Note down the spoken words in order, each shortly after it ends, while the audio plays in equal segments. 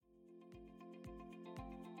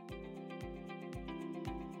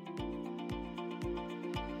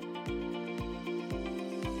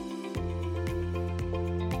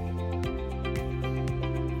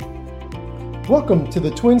Welcome to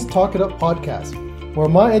the Twins Talk It Up podcast, where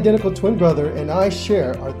my identical twin brother and I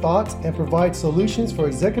share our thoughts and provide solutions for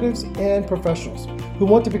executives and professionals who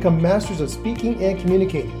want to become masters of speaking and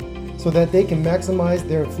communicating so that they can maximize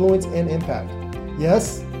their influence and impact.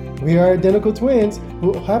 Yes, we are identical twins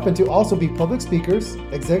who happen to also be public speakers,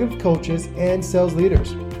 executive coaches, and sales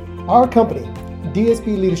leaders. Our company,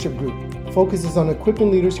 DSP Leadership Group, focuses on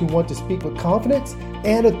equipping leaders who want to speak with confidence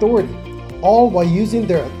and authority, all while using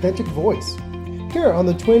their authentic voice. Here on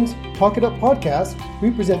the Twins Talk It Up podcast,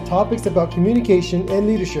 we present topics about communication and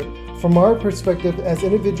leadership from our perspective as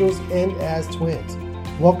individuals and as twins.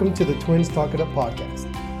 Welcome to the Twins Talk It Up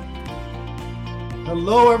podcast.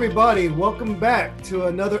 Hello, everybody. Welcome back to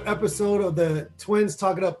another episode of the Twins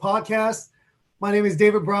Talk It Up podcast. My name is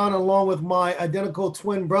David Brown, along with my identical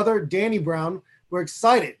twin brother, Danny Brown. We're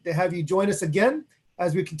excited to have you join us again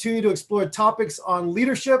as we continue to explore topics on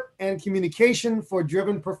leadership and communication for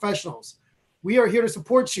driven professionals. We are here to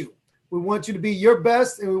support you. We want you to be your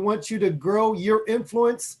best, and we want you to grow your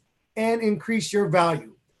influence and increase your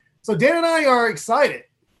value. So Dan and I are excited.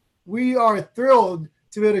 We are thrilled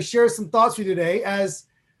to be able to share some thoughts with you today, as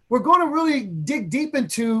we're going to really dig deep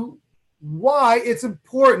into why it's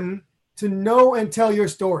important to know and tell your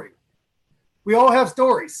story. We all have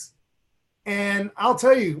stories, and I'll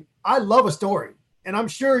tell you, I love a story, and I'm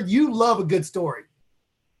sure you love a good story.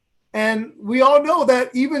 And we all know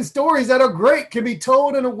that even stories that are great can be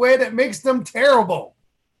told in a way that makes them terrible.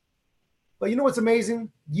 But you know what's amazing?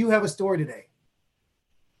 You have a story today.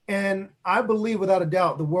 And I believe without a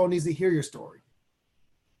doubt, the world needs to hear your story.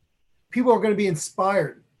 People are going to be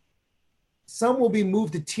inspired. Some will be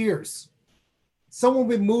moved to tears. Some will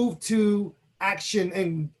be moved to action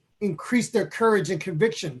and increase their courage and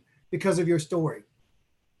conviction because of your story.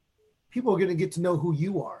 People are going to get to know who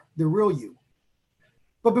you are, the real you.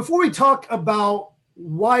 But before we talk about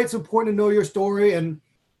why it's important to know your story and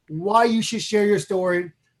why you should share your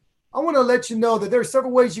story, I want to let you know that there are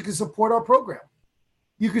several ways you can support our program.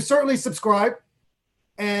 You can certainly subscribe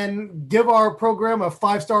and give our program a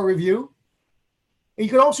 5-star review. And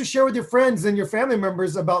you can also share with your friends and your family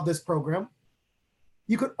members about this program.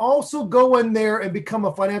 You can also go in there and become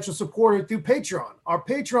a financial supporter through Patreon. Our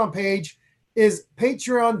Patreon page is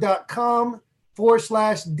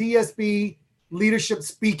patreon.com/DSB Leadership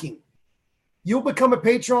Speaking. You'll become a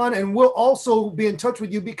patron, and we'll also be in touch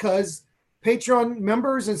with you, because Patreon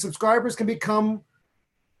members and subscribers can become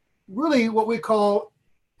really what we call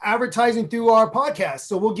advertising through our podcast.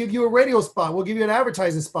 So we'll give you a radio spot. We'll give you an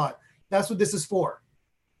advertising spot. That's what this is for.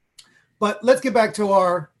 But let's get back to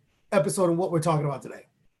our episode and what we're talking about today.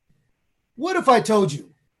 What if I told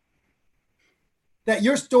you that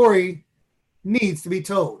your story needs to be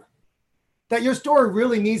told? That your story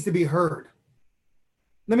really needs to be heard?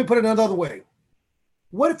 Let me put it another way.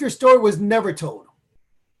 What if your story was never told?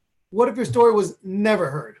 What if your story was never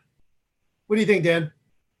heard? What do you think, Dan?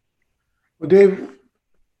 Well, Dave,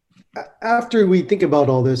 after we think about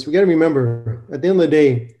all this, we got to remember, at the end of the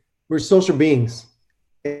day, we're social beings.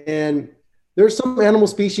 And there are some animal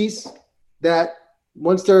species that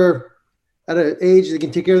once they're at an age they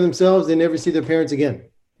can take care of themselves, they never see their parents again.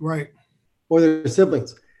 Right. Or their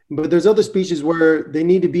siblings. But there's other species where they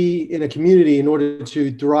need to be in a community in order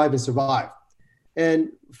to thrive and survive.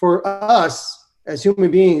 And for us as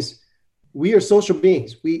human beings, we are social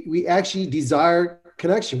beings. We actually desire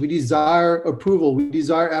connection. We desire approval. We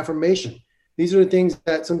desire affirmation. These are the things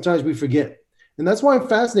that sometimes we forget. And that's why I'm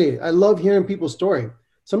fascinated. I love hearing people's story.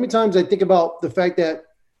 So many times I think about the fact that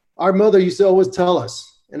our mother used to always tell us,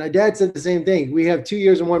 and our dad said the same thing: we have 2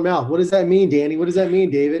 ears and 1 mouth. What does that mean, Danny? What does that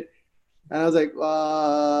mean, David? And I was like,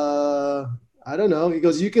 I don't know. He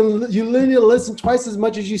goes, you need to listen twice as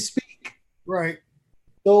much as you speak. Right.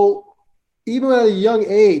 So even at a young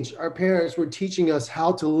age, our parents were teaching us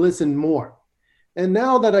how to listen more. And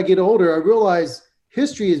now that I get older, I realize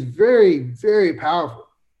history is very, very powerful.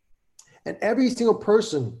 And every single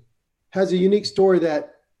person has a unique story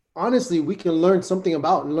that honestly we can learn something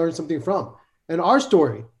about and learn something from. And our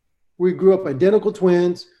story, we grew up identical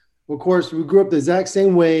twins. Of course, we grew up the exact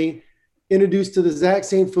same way, introduced to the exact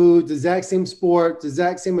same foods, the exact same sport, the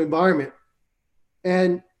exact same environment.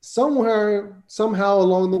 And somewhere, somehow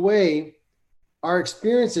along the way, our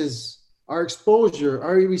experiences, our exposure,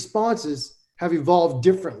 our responses have evolved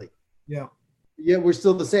differently. Yeah. Yet we're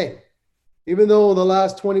still the same. Even though the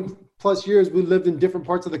last 20 plus years we lived in different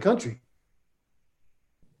parts of the country,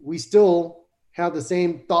 we still have the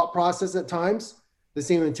same thought process at times, the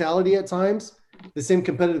same mentality at times, the same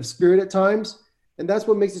competitive spirit at times. And that's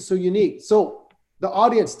what makes it so unique. So the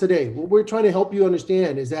audience today, what we're trying to help you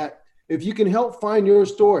understand is that if you can help find your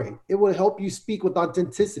story, it will help you speak with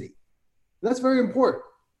authenticity. That's very important.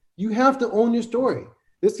 You have to own your story.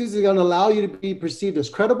 This is going to allow you to be perceived as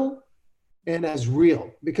credible and as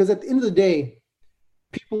real. Because at the end of the day,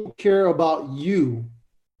 people care about you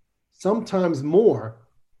sometimes more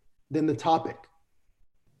than the topic.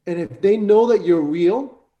 And if they know that you're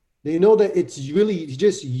real, they know that it's really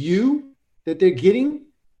just you that they're getting,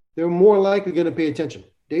 they're more likely going to pay attention.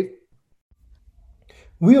 Dave?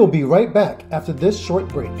 We'll be right back after this short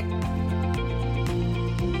break.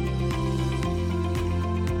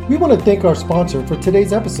 We want to thank our sponsor for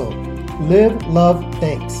today's episode, Live, Love,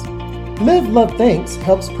 Thanks. Live, Love, Thanks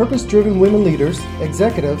helps purpose-driven women leaders,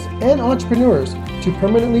 executives, and entrepreneurs to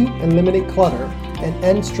permanently eliminate clutter and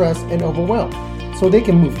end stress and overwhelm so they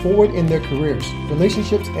can move forward in their careers,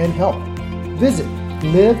 relationships, and health. Visit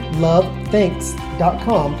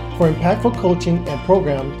livelovethanks.com for impactful coaching and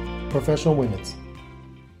program professional women's.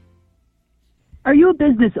 Are you a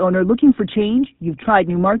business owner looking for change? You've tried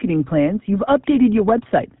new marketing plans, you've updated your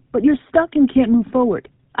website, but you're stuck and can't move forward.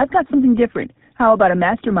 I've got something different. How about a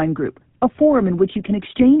mastermind group, a forum in which you can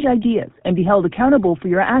exchange ideas and be held accountable for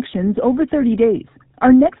your actions over 30 days?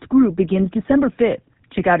 Our next group begins December 5th.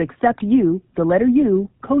 Check out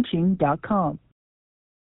acceptyou.coaching.com.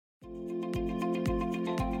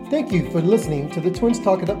 Thank you for listening to the Twins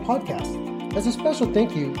Talk It Up podcast. As a special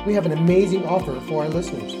thank you, we have an amazing offer for our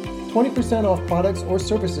listeners. 20% off products or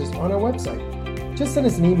services on our website. Just send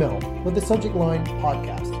us an email with the subject line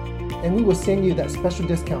podcast, and we will send you that special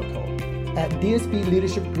discount code at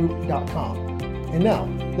dsbleadershipgroup.com. And now,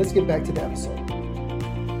 let's get back to the episode.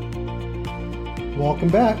 Welcome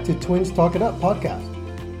back to Twins Talk It Up podcast.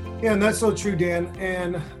 Yeah, and that's so true, Dan.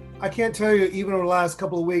 And I can't tell you, even over the last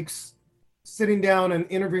couple of weeks, sitting down and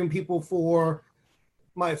interviewing people for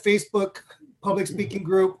my Facebook public speaking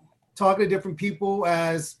group, talking to different people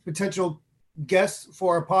as potential guests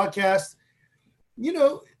for our podcast. You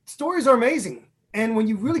know, stories are amazing. And when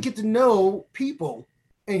you really get to know people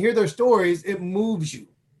and hear their stories, it moves you.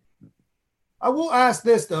 I will ask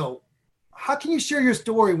this, though. How can you share your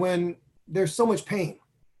story when there's so much pain?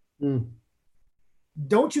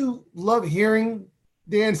 Don't you love hearing,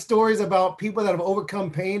 Dan, stories about people that have overcome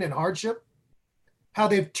pain and hardship? How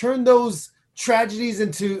they've turned those tragedies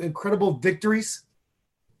into incredible victories?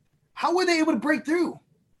 How were they able to break through?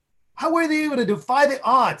 How were they able to defy the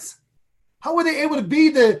odds? How were they able to be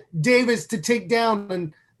the Davids to take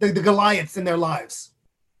down the Goliaths in their lives?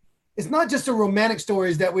 It's not just the romantic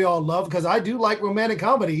stories that we all love, because I do like romantic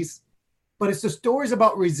comedies, but it's the stories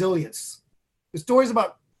about resilience, the stories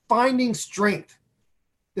about finding strength,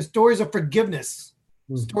 the stories of forgiveness,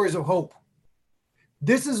 the stories of hope.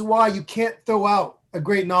 This is why you can't throw out a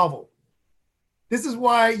great novel. This is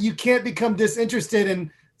why you can't become disinterested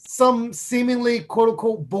in some seemingly quote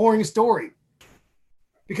unquote boring story,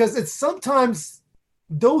 because it's sometimes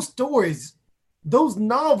those stories, those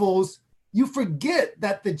novels, you forget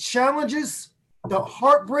that the challenges, the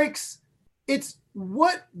heartbreaks, it's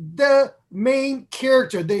what the main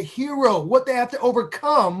character, the hero, what they have to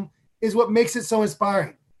overcome is what makes it so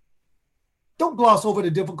inspiring. Don't gloss over the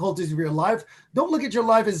difficulties of your life. Don't look at your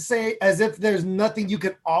life and say as if there's nothing you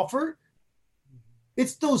can offer.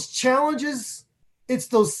 It's those challenges, it's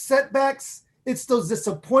those setbacks, it's those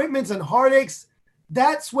disappointments and heartaches.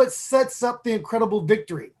 That's what sets up the incredible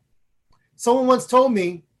victory. Someone once told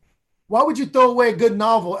me, why would you throw away a good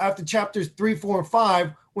novel after chapters 3, 4, and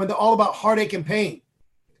 5 when they're all about heartache and pain?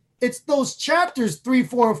 It's those chapters 3,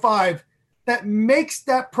 4, and 5 that makes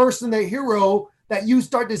that person the hero that you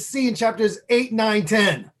start to see in chapters 8, 9,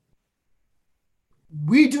 10.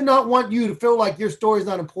 We do not want you to feel like your story is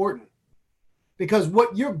not important, because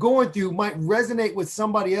what you're going through might resonate with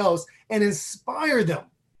somebody else and inspire them.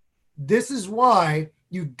 This is why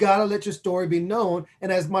you've got to let your story be known.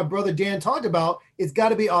 And as my brother Dan talked about, it's got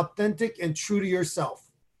to be authentic and true to yourself.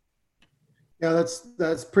 Yeah,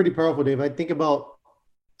 that's pretty powerful, Dave. I think about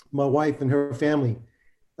my wife and her family.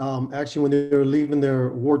 Actually, when they were leaving their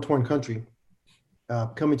war-torn country,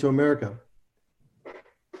 coming to America,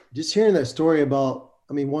 just hearing that story about,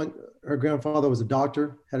 her grandfather was a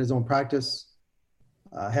doctor, had his own practice,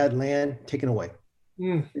 had land taken away.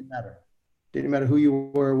 Didn't matter. Didn't matter who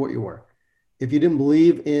you were, what you were. If you didn't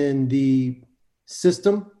believe in the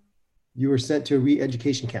system, you were sent to a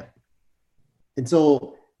re-education camp. And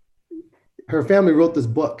so her family wrote this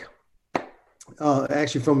book,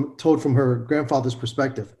 actually told from her grandfather's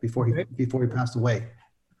perspective before he passed away.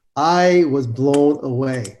 I was blown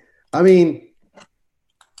away.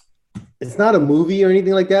 It's not a movie or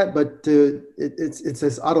anything like that, but it's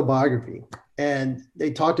this autobiography. And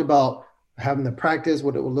they talked about having the practice,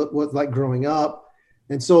 what it was like growing up.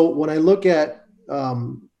 And so when I look at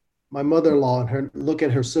my mother-in-law and look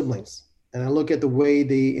at her siblings, and I look at the way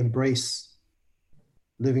they embrace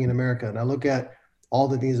living in America, and I look at all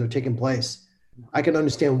the things that are taking place, I can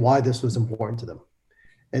understand why this was important to them.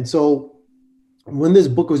 And so when this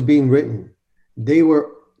book was being written, they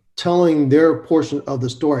were telling their portion of the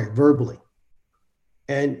story verbally.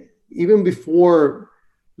 And even before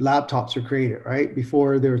laptops were created, right?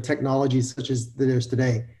 Before there were technologies such as there's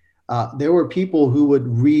today, there were people who would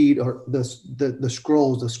read or the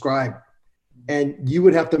scrolls, the scribe, and you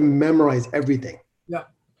would have to memorize everything. Yeah.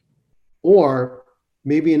 Or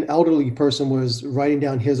maybe an elderly person was writing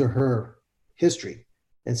down his or her history.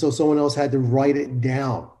 And so someone else had to write it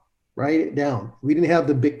down. We didn't have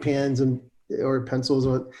the big pens or pencils,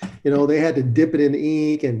 or, they had to dip it in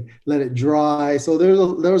ink and let it dry. So there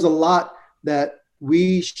was a lot that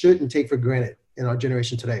we shouldn't take for granted in our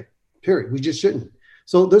generation today, period. We just shouldn't.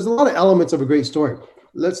 So there's a lot of elements of a great story.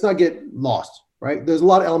 Let's not get lost, right? There's a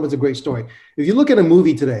lot of elements of a great story. If you look at a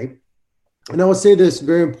movie today, and I would say this,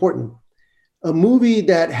 very important, a movie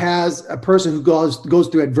that has a person who goes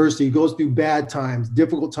through adversity, goes through bad times,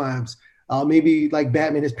 difficult times, maybe like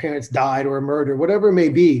Batman, his parents died or a murder, whatever it may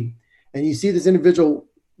be, and you see this individual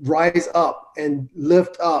rise up and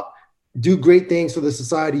lift up, do great things for the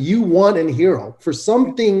society, you want a hero for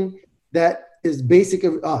something that is basic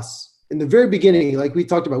of us. In the very beginning, like we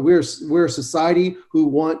talked about, we're a society who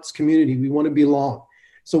wants community. We want to belong.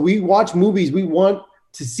 So we watch movies. We want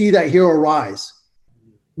to see that hero rise.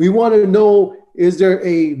 We want to know, is there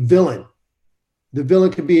a villain? The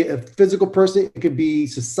villain could be a physical person. It could be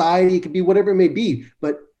society. It could be whatever it may be.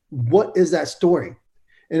 But what is that story?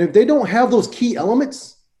 And if they don't have those key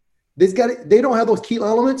elements, they don't have those key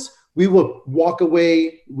elements, we will walk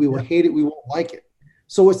away. We will hate it. We won't like it.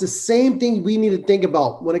 So it's the same thing we need to think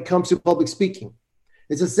about when it comes to public speaking.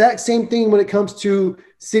 It's the exact same thing when it comes to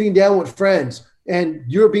sitting down with friends and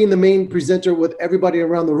you're being the main presenter with everybody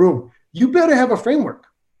around the room. You better have a framework.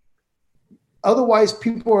 Otherwise,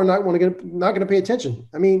 people are not going to pay attention.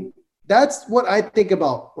 I mean, that's what I think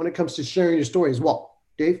about when it comes to sharing your story as well.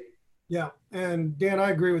 Dave? Yeah. And Dan, I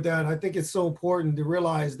agree with that. I think it's so important to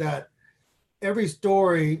realize that every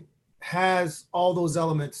story has all those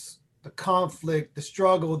elements: the conflict, the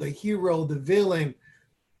struggle, the hero, the villain.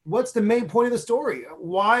 What's the main point of the story?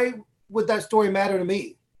 Why would that story matter to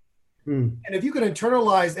me? And if you can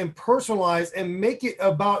internalize and personalize and make it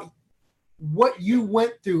about what you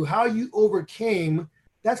went through, how you overcame,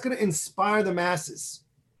 that's going to inspire the masses.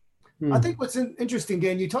 I think what's interesting,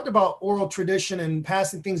 Dan, you talked about oral tradition and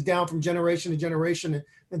passing things down from generation to generation,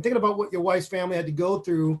 and thinking about what your wife's family had to go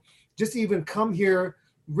through just to even come here,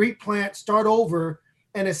 replant, start over,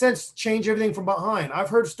 and in a sense, change everything from behind. I've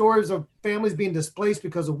heard stories of families being displaced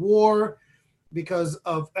because of war, because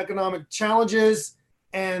of economic challenges,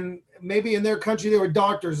 and maybe in their country they were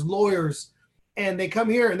doctors, lawyers, and they come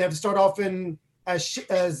here and they have to start off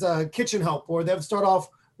as kitchen help, or they have to start off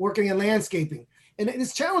working in landscaping. And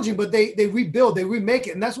it's challenging, but they rebuild, they remake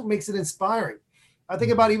it, and that's what makes it inspiring. I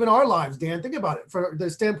think about even our lives, Dan. Think about it from the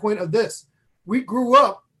standpoint of this. We grew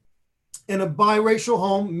up in a biracial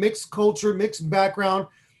home, mixed culture, mixed background.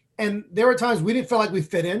 And there were times we didn't feel like we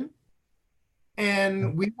fit in.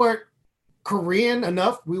 And we weren't Korean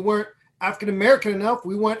enough. We weren't African-American enough.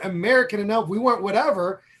 We weren't American enough. We weren't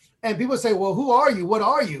whatever. And people say, well, who are you? What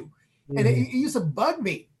are you? And it used to bug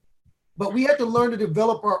me. But we had to learn to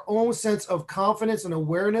develop our own sense of confidence and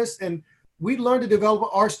awareness. And we learned to develop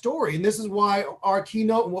our story. And this is why our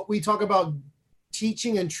keynote and what we talk about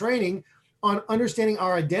teaching and training on understanding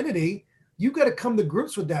our identity, you got to come to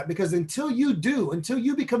grips with that, because until you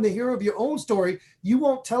become the hero of your own story, you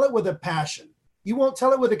won't tell it with a passion. You won't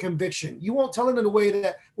tell it with a conviction. You won't tell it in a way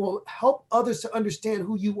that will help others to understand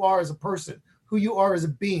who you are as a person, who you are as a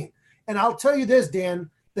being. And I'll tell you this, Dan,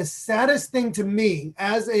 the saddest thing to me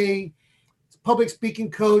as a public speaking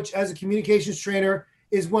coach, as a communications trainer,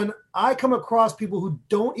 is when I come across people who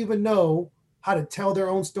don't even know how to tell their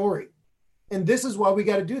own story. And this is why we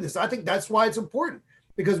got to do this. I think that's why it's important,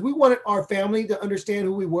 because we wanted our family to understand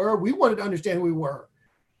who we were. We wanted to understand who we were.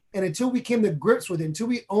 And until we came to grips with it, until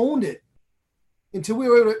we owned it, until we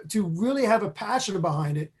were able to really have a passion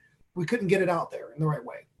behind it, we couldn't get it out there in the right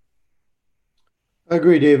way. I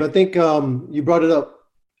agree, Dave. I think you brought it up.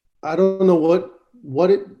 I don't know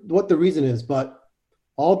what the reason is, but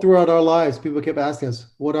all throughout our lives, people kept asking us,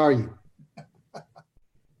 "What are you?"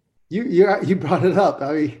 You brought it up.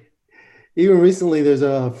 I mean, even recently, there's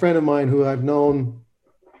a friend of mine who I've known.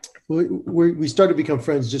 We started to become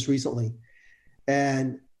friends just recently,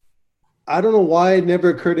 and I don't know why it never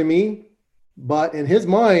occurred to me, but in his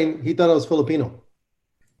mind, he thought I was Filipino,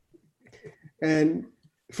 and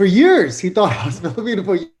for years he thought I was Filipino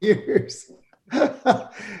for years.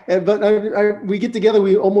 But we get together,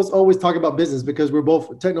 we almost always talk about business because we're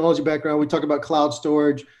both technology background. We talk about cloud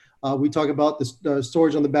storage. We talk about the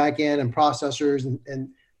storage on the back end and processors and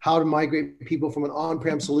how to migrate people from an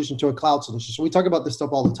on-prem solution to a cloud solution. So we talk about this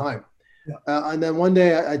stuff all the time. Yeah. And then one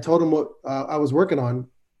day I told him what I was working on,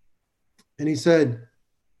 and he said,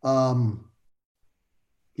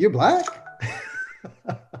 "You're black?"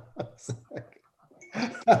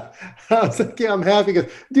 I was like, yeah, I'm happy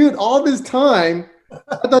because, dude, all this time,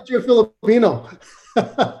 I thought you were Filipino.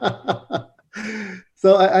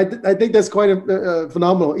 So I think that's quite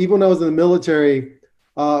phenomenal. Even when I was in the military,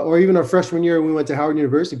 or even our freshman year, when we went to Howard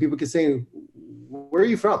University, people could say, "Where are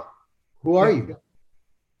you from? Who are you?"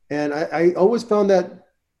 And I always found that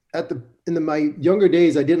in my younger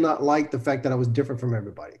days, I did not like the fact that I was different from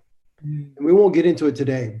everybody. And we won't get into it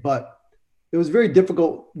today, but it was very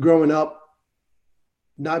difficult growing up,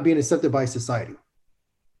 not being accepted by society.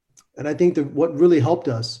 And I think that what really helped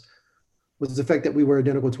us was the fact that we were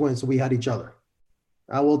identical twins, so we had each other.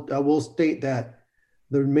 I will state that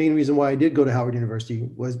the main reason why I did go to Howard University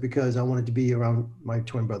was because I wanted to be around my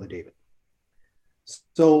twin brother, David.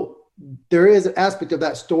 So there is an aspect of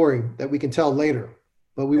that story that we can tell later,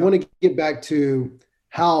 but we want to get back to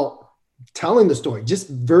how telling the story, just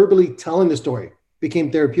verbally telling the story,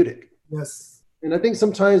 became therapeutic. Yes. And I think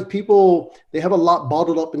sometimes people, they have a lot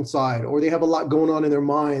bottled up inside, or they have a lot going on in their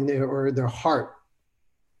mind or their heart,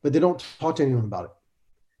 but they don't talk to anyone about it.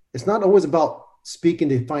 It's not always about speaking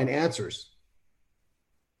to find answers,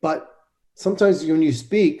 but sometimes when you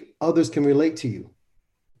speak, others can relate to you,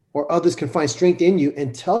 or others can find strength in you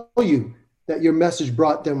and tell you that your message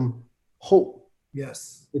brought them hope.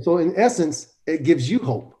 Yes. And so in essence, it gives you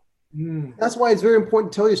hope. That's why it's very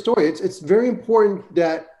important to tell your story. It's very important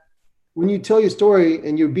that when you tell your story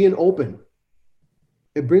and you're being open,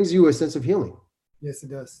 it brings you a sense of healing. Yes, it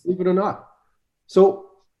does. Believe it or not. So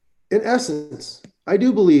in essence, I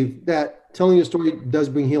do believe that telling your story does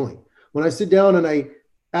bring healing. When I sit down and I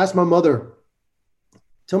ask my mother,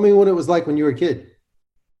 "Tell me what it was like when you were a kid,"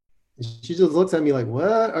 she just looks at me like,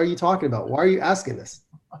 "What are you talking about? Why are you asking this?"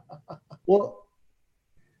 Well,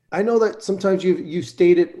 I know that sometimes you've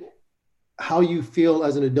stated how you feel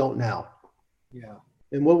as an adult now. Yeah.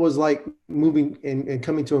 And what was like moving and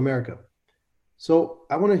coming to America. So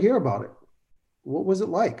I want to hear about it. What was it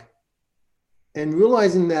like? And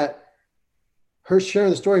realizing that her sharing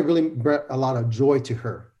the story really brought a lot of joy to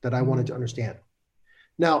her that I wanted to understand.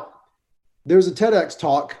 Now, there's a TEDx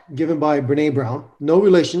talk given by Brene Brown, no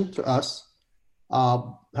relation to us.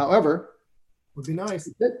 However, would be nice.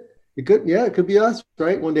 It could be us,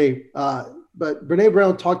 right? One day. But Brene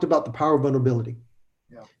Brown talked about the power of vulnerability.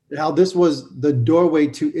 And how this was the doorway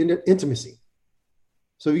to intimacy.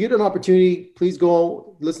 So if you get an opportunity, please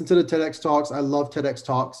go listen to the TEDx Talks. I love TEDx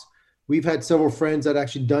Talks. We've had several friends that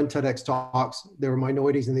actually done TEDx Talks. They were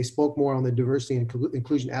minorities and they spoke more on the diversity and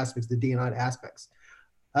inclusion aspects, the D&I aspects.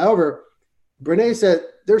 However, Brene said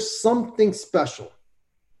there's something special.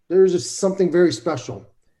 There's just something very special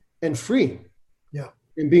and freeing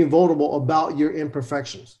in being vulnerable about your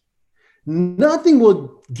imperfections. Nothing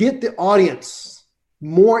will get the audience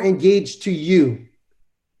more engaged to you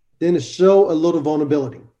than to show a little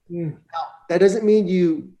vulnerability. Now, that doesn't mean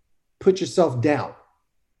you put yourself down.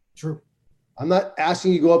 True. I'm not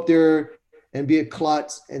asking you to go up there and be a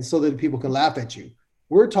klutz and so that people can laugh at you.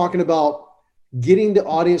 We're talking about getting the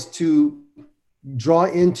audience to draw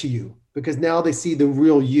into you because now they see the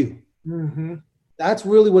real you. Mm-hmm. That's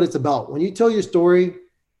really what it's about. When you tell your story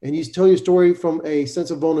and you tell your story from a sense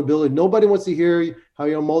of vulnerability, nobody wants to hear how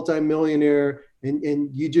you're a multimillionaire and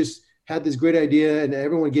you just had this great idea and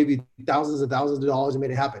everyone gave you thousands and thousands of dollars and made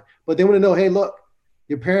it happen. But they want to know, hey, look,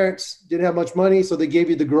 your parents didn't have much money, so they gave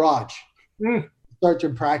you the garage. Start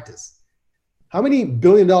your practice. How many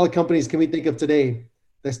billion-dollar companies can we think of today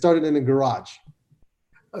that started in a garage?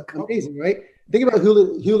 Amazing, right? Think about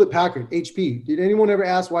Hewlett-Packard, HP. Did anyone ever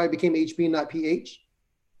ask why it became HP and not PH?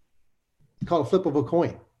 It's called a flip of a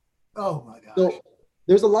coin. Oh my gosh. So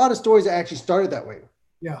there's a lot of stories that actually started that way.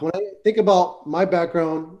 Yeah. When I think about my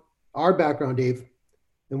background, our background, Dave,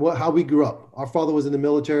 and how we grew up. Our father was in the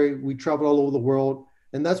military. We traveled all over the world.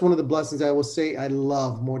 And that's one of the blessings I will say I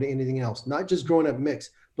love more than anything else. Not just growing up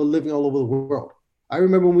mixed, but living all over the world. I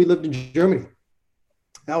remember when we lived in Germany.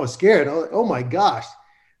 I was scared. I was like, oh my gosh,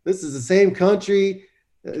 this is the same country.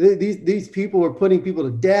 These people were putting people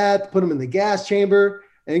to death, put them in the gas chamber,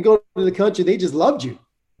 and go to the country. They just loved you.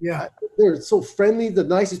 Yeah. They're so friendly, the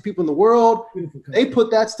nicest people in the world. They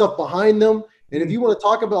put that stuff behind them. And if you want to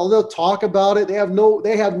talk about it, they'll talk about it. They have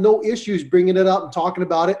no issues bringing it up and talking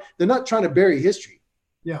about it. They're not trying to bury history.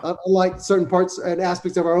 Yeah. Unlike certain parts and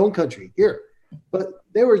aspects of our own country here. but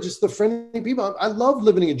they were just the friendly people. I loved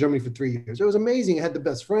living in Germany for 3 years. It was amazing. I had the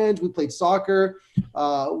best friends. We played soccer.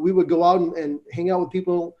 We would go out and hang out with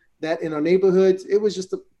people that in our neighborhoods. It was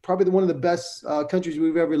just probably one of the best countries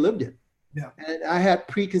we've ever lived in. Yeah. And I had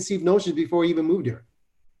preconceived notions before I even moved here.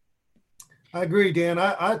 I agree, Dan.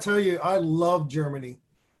 I tell you, I love Germany.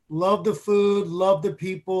 Love the food, love the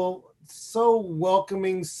people. So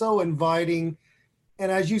welcoming, so inviting.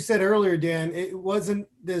 And as you said earlier, Dan, it wasn't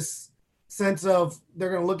this sense of they're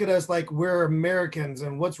going to look at us like we're Americans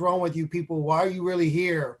and what's wrong with you people? Why are you really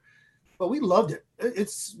here? But we loved it.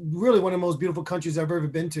 It's really one of the most beautiful countries I've ever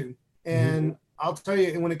been to. And I'll tell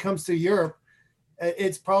you, when it comes to Europe,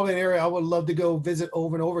 it's probably an area I would love to go visit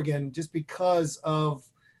over and over again, just because of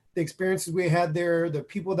the experiences we had there, the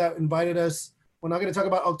people that invited us. We're not going to talk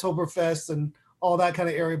about Oktoberfest and all that kind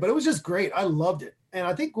of area, but it was just great. I loved it. And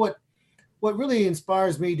I think what really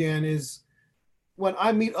inspires me, Dan, is when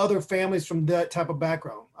I meet other families from that type of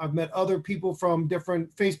background. I've met other people from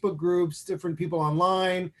different Facebook groups, different people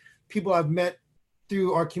online, people I've met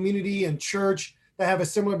through our community and church that have a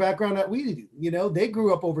similar background that we do. You know, they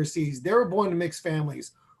grew up overseas. They were born to mixed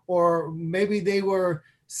families, or maybe they were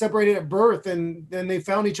separated at birth and then they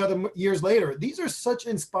found each other years later. These are such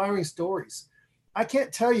inspiring stories. I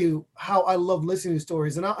can't tell you how I love listening to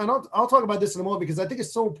stories. And I'll talk about this in a moment, because I think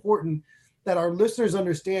it's so important that our listeners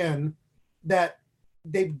understand that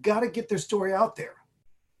they've got to get their story out there.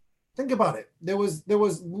 Think about it. There was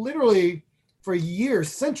literally for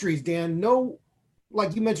years, centuries, Dan, no,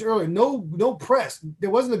 like you mentioned earlier, no press. There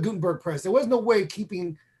wasn't a Gutenberg press. There was no way of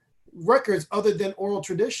keeping records other than oral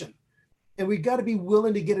tradition. And we got to be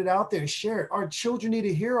willing to get it out there and share it. Our children need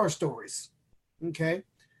to hear our stories. Okay.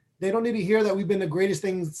 They don't need to hear that we've been the greatest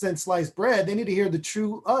thing since sliced bread. They need to hear the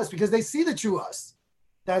true us, because they see the true us.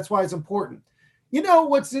 That's why it's important. You know,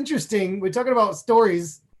 what's interesting, we're talking about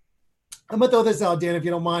stories. I'm going to throw this out, Dan, if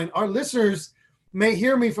you don't mind. Our listeners may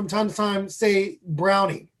hear me from time to time say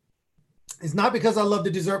brownie. It's not because I love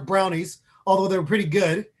the dessert brownies, although they're pretty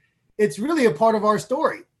good. It's really a part of our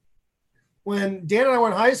story. When Dan and I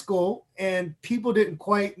were in high school and people didn't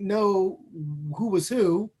quite know who was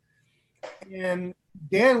who, and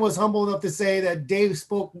Dan was humble enough to say that Dave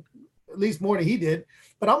spoke at least more than he did,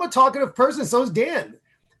 but I'm a talkative person, so is Dan.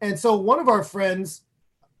 And so one of our friends,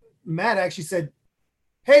 Matt, actually said,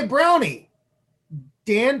 "Hey, Brownie."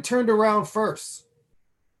 Dan turned around first.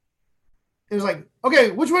 It was like, "Okay,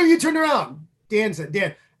 which way you turned around?" Dan said,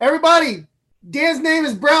 "Dan." Everybody, Dan's name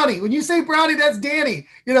is Brownie. When you say Brownie, that's Danny.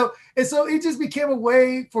 You know, and so it just became a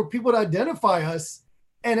way for people to identify us,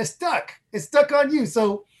 and it stuck. It stuck on you.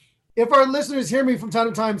 So if our listeners hear me from time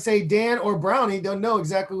to time say Dan or Brownie, they'll know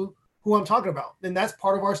exactly who I'm talking about. And that's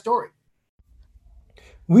part of our story.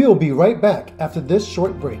 We'll be right back after this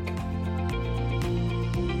short break.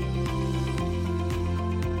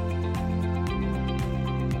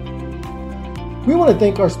 We want to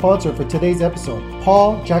thank our sponsor for today's episode,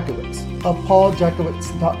 Paul Jacowitz of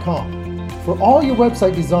pauljacowitz.com. For all your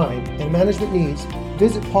website design and management needs,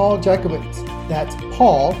 visit Paul Jacowitz. That's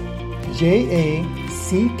Paul,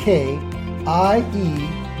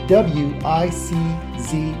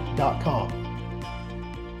 JACKIEWICZ.com.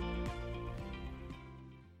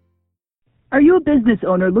 Are you a business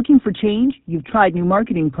owner looking for change? You've tried new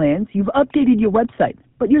marketing plans, you've updated your website,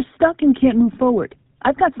 but you're stuck and can't move forward.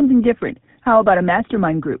 I've got something different. How about a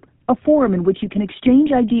mastermind group, a forum in which you can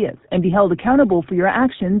exchange ideas and be held accountable for your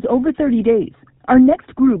actions over 30 days? Our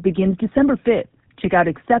next group begins December 5th. Check out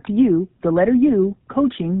acceptu, the letter U,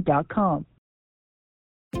 coaching.com.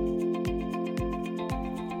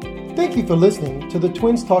 Thank you for listening to the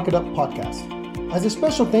Twins Talk It Up podcast. As a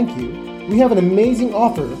special thank you, we have an amazing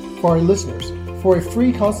offer for our listeners for a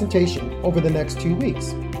free consultation over the next 2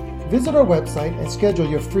 weeks. Visit our website and schedule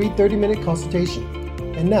your free 30-minute consultation.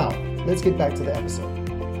 And now, let's get back to the episode.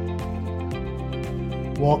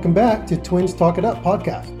 Welcome back to Twins Talk It Up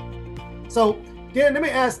podcast. So, Dan, let me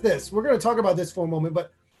ask this. We're going to talk about this for a moment,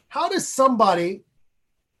 but how does somebody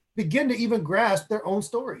begin to even grasp their own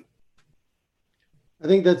story? I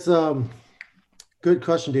think that's good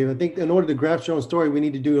question, Dave. I think in order to grasp your own story, we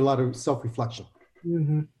need to do a lot of self-reflection.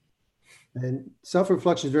 Mm-hmm. And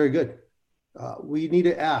self-reflection is very good. We need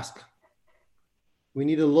to ask. We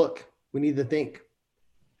need to look. We need to think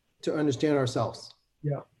to understand ourselves.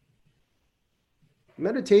 Yeah.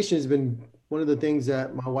 Meditation has been one of the things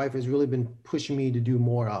that my wife has really been pushing me to do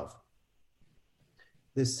more of.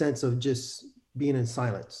 This sense of just being in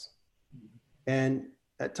silence. And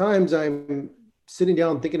at times I'm sitting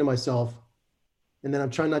down thinking to myself, and then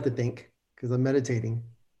I'm trying not to think because I'm meditating.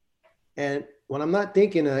 And when I'm not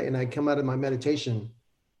thinking and I come out of my meditation,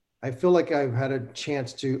 I feel like I've had a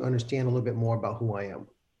chance to understand a little bit more about who I am.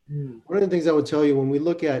 Mm. One of the things I would tell you when we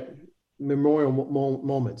look at memorial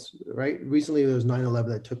moments, right? Recently, there was 9/11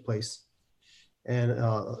 that took place, and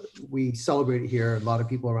we celebrated here. A lot of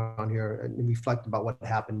people around here and reflect about what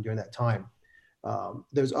happened during that time.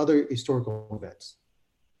 There's other historical events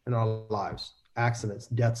in our lives, accidents,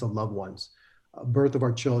 deaths of loved ones, birth of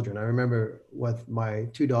our children. I remember with my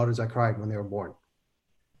two daughters, I cried when they were born.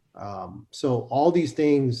 So all these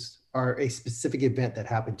things are a specific event that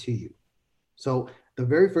happened to you. So the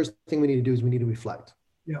very first thing we need to do is we need to reflect.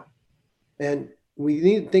 Yeah. And we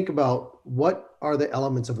need to think about what are the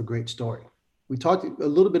elements of a great story. We talked a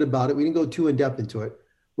little bit about it. We didn't go too in depth into it,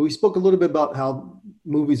 but we spoke a little bit about how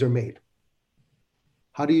movies are made.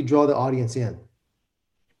 How do you draw the audience in?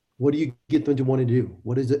 What do you get them to want to do?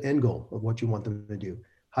 What is the end goal of what you want them to do?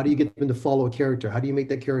 How do you get them to follow a character? How do you make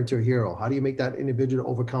that character a hero? How do you make that individual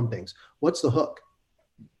overcome things? What's the hook?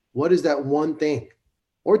 What is that one thing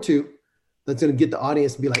or two that's going to get the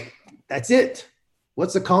audience to be like, that's it?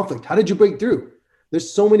 What's the conflict? How did you break through? There's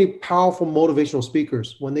so many powerful motivational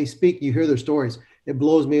speakers. When they speak, you hear their stories. It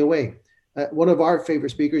blows me away. One of our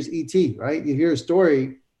favorite speakers, E.T., right? You hear a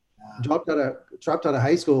story, dropped out of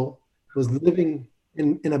high school, was living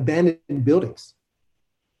in abandoned buildings.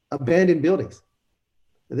 Abandoned buildings.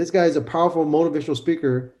 This guy is a powerful motivational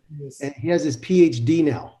speaker, and he has his PhD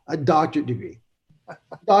now, a doctorate degree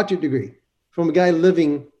from a guy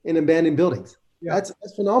living in abandoned buildings. Yeah. That's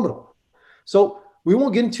phenomenal. So we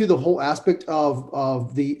won't get into the whole aspect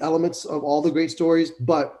of the elements of all the great stories,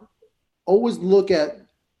 but always look at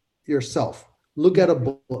yourself. Look at a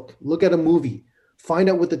book, look at a movie, find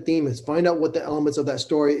out what the theme is, find out what the elements of that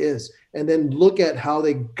story is, and then look at how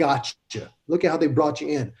they got you. Look at how they brought you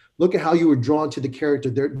in. Look at how you were drawn to the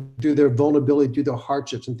character through their vulnerability, through their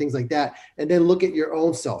hardships and things like that. And then look at your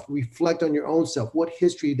own self, reflect on your own self, what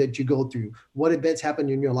history that you go through, what events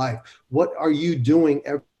happened in your life, what are you doing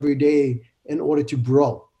every day in order to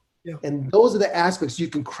grow? Yeah. And those are the aspects you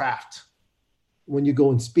can craft when you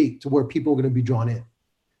go and speak to where people are going to be drawn in.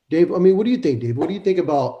 Dave, I mean, what do you think, Dave? What do you think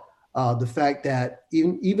about the fact that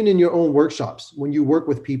even in your own workshops, when you work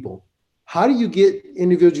with people, how do you get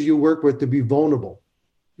individuals you work with to be vulnerable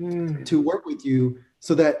to work with you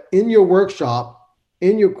so that in your workshop,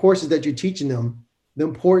 in your courses that you're teaching them, the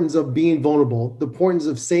importance of being vulnerable, the importance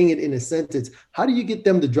of saying it in a sentence, how do you get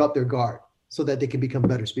them to drop their guard so that they can become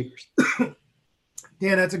better speakers?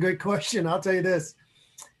 Dan, that's a great question. I'll tell you this.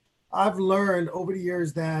 I've learned over the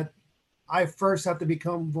years that I first have to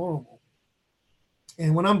become vulnerable.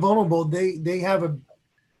 And when I'm vulnerable, they have an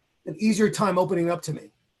easier time opening up to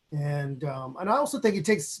me. And I also think it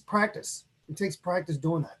takes practice. It takes practice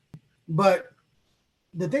doing that. But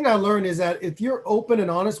the thing I learned is that if you're open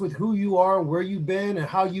and honest with who you are, where you've been, and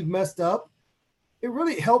how you've messed up, it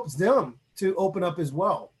really helps them to open up as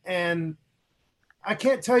well. And I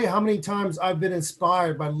can't tell you how many times I've been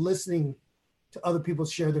inspired by listening to other people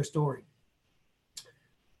share their story.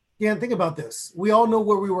 Dan, think about this. We all know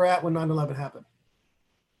where we were at when 9/11 happened.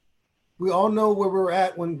 We all know where we were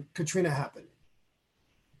at when Katrina happened.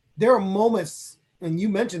 There are moments, and you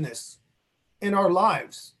mentioned this, in our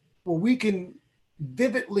lives where we can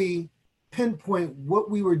vividly pinpoint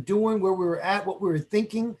what we were doing, where we were at, what we were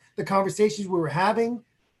thinking, the conversations we were having.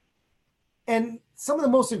 And some of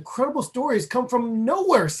the most incredible stories come from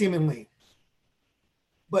nowhere, seemingly.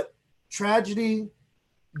 But tragedy,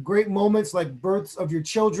 great moments like births of your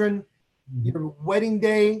children, your wedding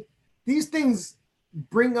day, these things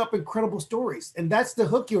bring up incredible stories. And that's the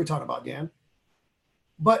hook you were talking about, Dan.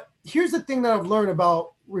 But here's the thing that I've learned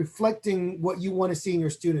about reflecting what you want to see in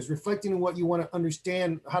your students, reflecting what you want to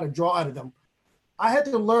understand, how to draw out of them. I had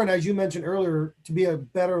to learn, as you mentioned earlier, to be a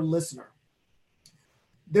better listener.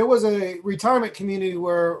 There was a retirement community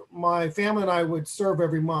where my family and I would serve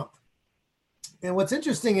every month. And what's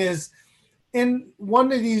interesting is in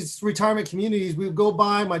one of these retirement communities, we would go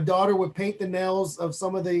by, my daughter would paint the nails of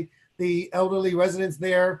some of the elderly residents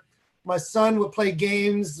there. My son would play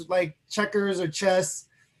games like checkers or chess.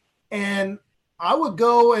 And I would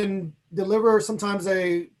go and deliver sometimes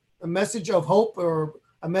a message of hope or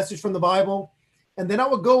a message from the Bible. And then I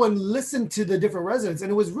would go and listen to the different residents. And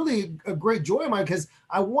it was really a great joy of mine because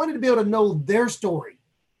I wanted to be able to know their story.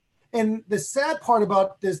 And the sad part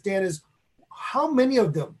about this, Dan, is how many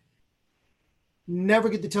of them never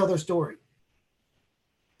get to tell their story.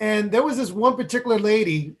 And there was this one particular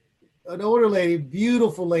lady, an older lady,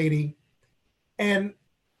 beautiful lady. And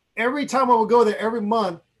every time I would go there every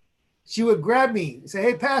month, she would grab me and say,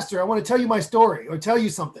 "Hey, Pastor, I want to tell you my story or tell you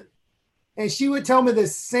something." And she would tell me the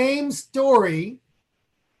same story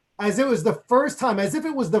as if it was the first time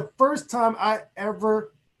I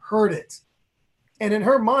ever heard it. And in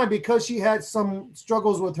her mind, because she had some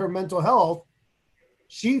struggles with her mental health,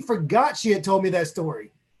 she forgot she had told me that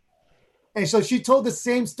story. And so she told the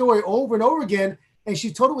same story over and over again, and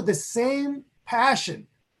she told it with the same passion.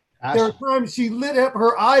 There were times she lit up,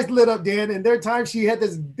 her eyes lit up, Dan, and there are times she had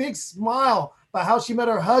this big smile about how she met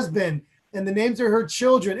her husband and the names of her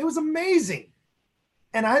children. It was amazing.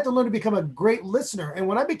 And I had to learn to become a great listener. And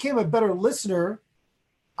when I became a better listener,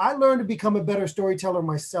 I learned to become a better storyteller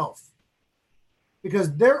myself.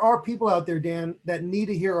 Because there are people out there, Dan, that need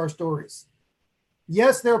to hear our stories.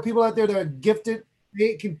 Yes, there are people out there that are gifted.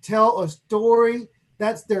 They can tell a story.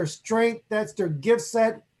 That's their strength. That's their gift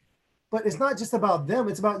set. But it's not just about them.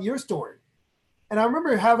 It's about your story. And I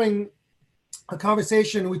remember having a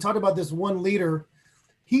conversation. We talked about this one leader.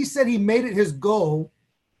 He said he made it his goal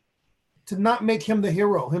to not make him the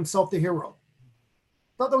hero, himself the hero.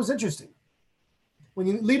 I thought that was interesting. When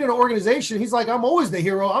you lead an organization, he's like, I'm always the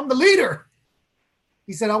hero. I'm the leader.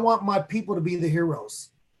 He said, I want my people to be the heroes.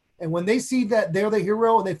 And when they see that they're the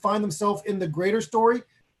hero and they find themselves in the greater story,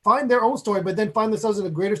 find their own story, but then find themselves in the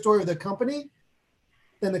greater story of the company,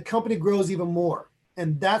 then the company grows even more.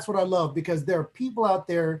 And that's what I love, because there are people out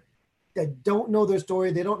there that don't know their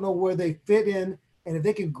story. They don't know where they fit in. And if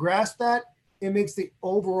they can grasp that, it makes the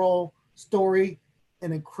overall story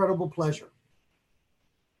an incredible pleasure.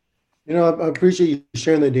 You know, I appreciate you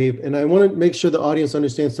sharing that, Dave. And I want to make sure the audience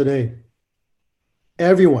understands today.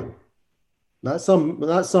 Everyone, not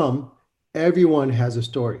some, everyone has a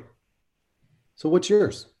story. So what's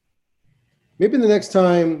yours? Maybe the next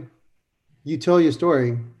time you tell your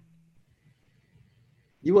story,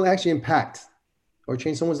 you will actually impact or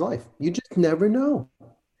change someone's life. You just never know.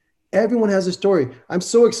 Everyone has a story. I'm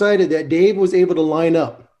so excited that Dave was able to line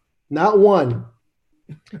up not one,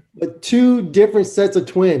 but two different sets of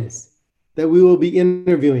twins that we will be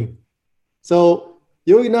interviewing. So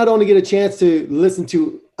you'll not only get a chance to listen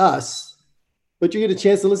to us, but you get a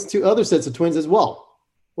chance to listen to other sets of twins as well,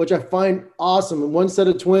 which I find awesome. And one set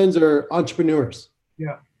of twins are entrepreneurs.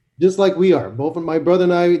 Yeah. Just like we are. Both of my brother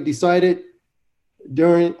and I decided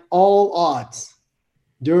during all odds,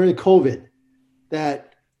 during COVID,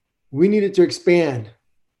 that we needed to expand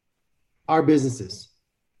our businesses,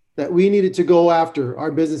 that we needed to go after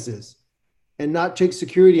our businesses and not take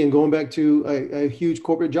security and going back to a huge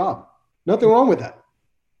corporate job. Nothing wrong with that.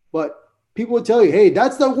 But people would tell you, hey,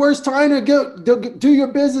 that's the worst time to do your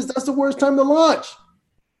business. That's the worst time to launch.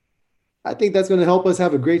 I think that's going to help us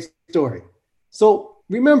have a great story. So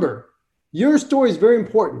remember, your story is very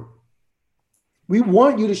important. We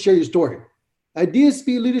want you to share your story. At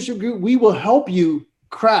DSP Leadership Group, we will help you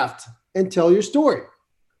craft and tell your story.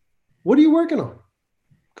 What are you working on?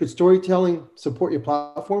 Could storytelling support your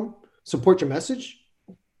platform, support your message?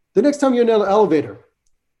 The next time you're in an elevator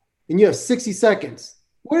and you have 60 seconds,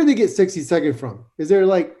 where do they get 60 seconds from? Is there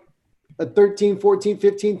like a 13, 14,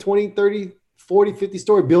 15, 20, 30, 40, 50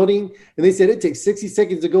 story building? And they said it takes 60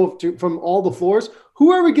 seconds to go from all the floors.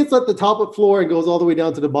 Whoever gets at the top of the floor and goes all the way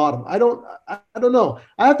down to the bottom. I don't know.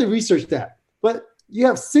 I have to research that. But you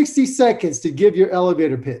have 60 seconds to give your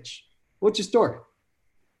elevator pitch. What's your story?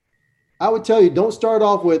 I would tell you, don't start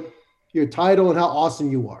off with your title and how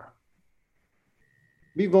awesome you are.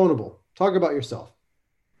 Be vulnerable. Talk about yourself.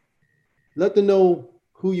 Let them know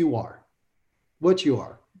who you are, what you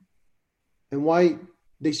are, and why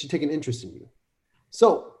they should take an interest in you.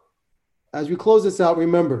 So as we close this out,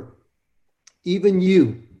 remember, even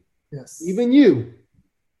you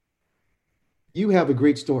have a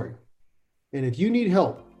great story. And if you need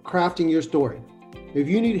help crafting your story, if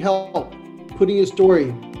you need help putting your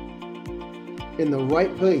story in the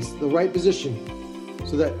right place, the right position,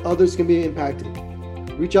 so that others can be impacted,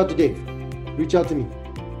 reach out to Dave, reach out to me,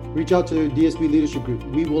 reach out to DSP Leadership Group.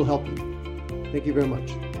 We will help you. Thank you very much.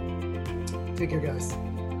 Take care, guys.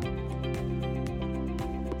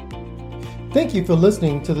 Thank you for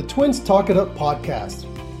listening to the Twins Talk It Up podcast.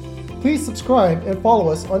 Please subscribe and follow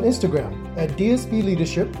us on Instagram at DSP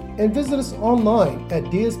Leadership and visit us online at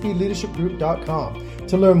dspleadershipgroup.com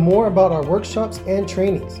to learn more about our workshops and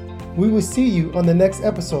trainings. We will see you on the next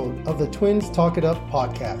episode of the Twins Talk It Up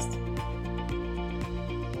podcast.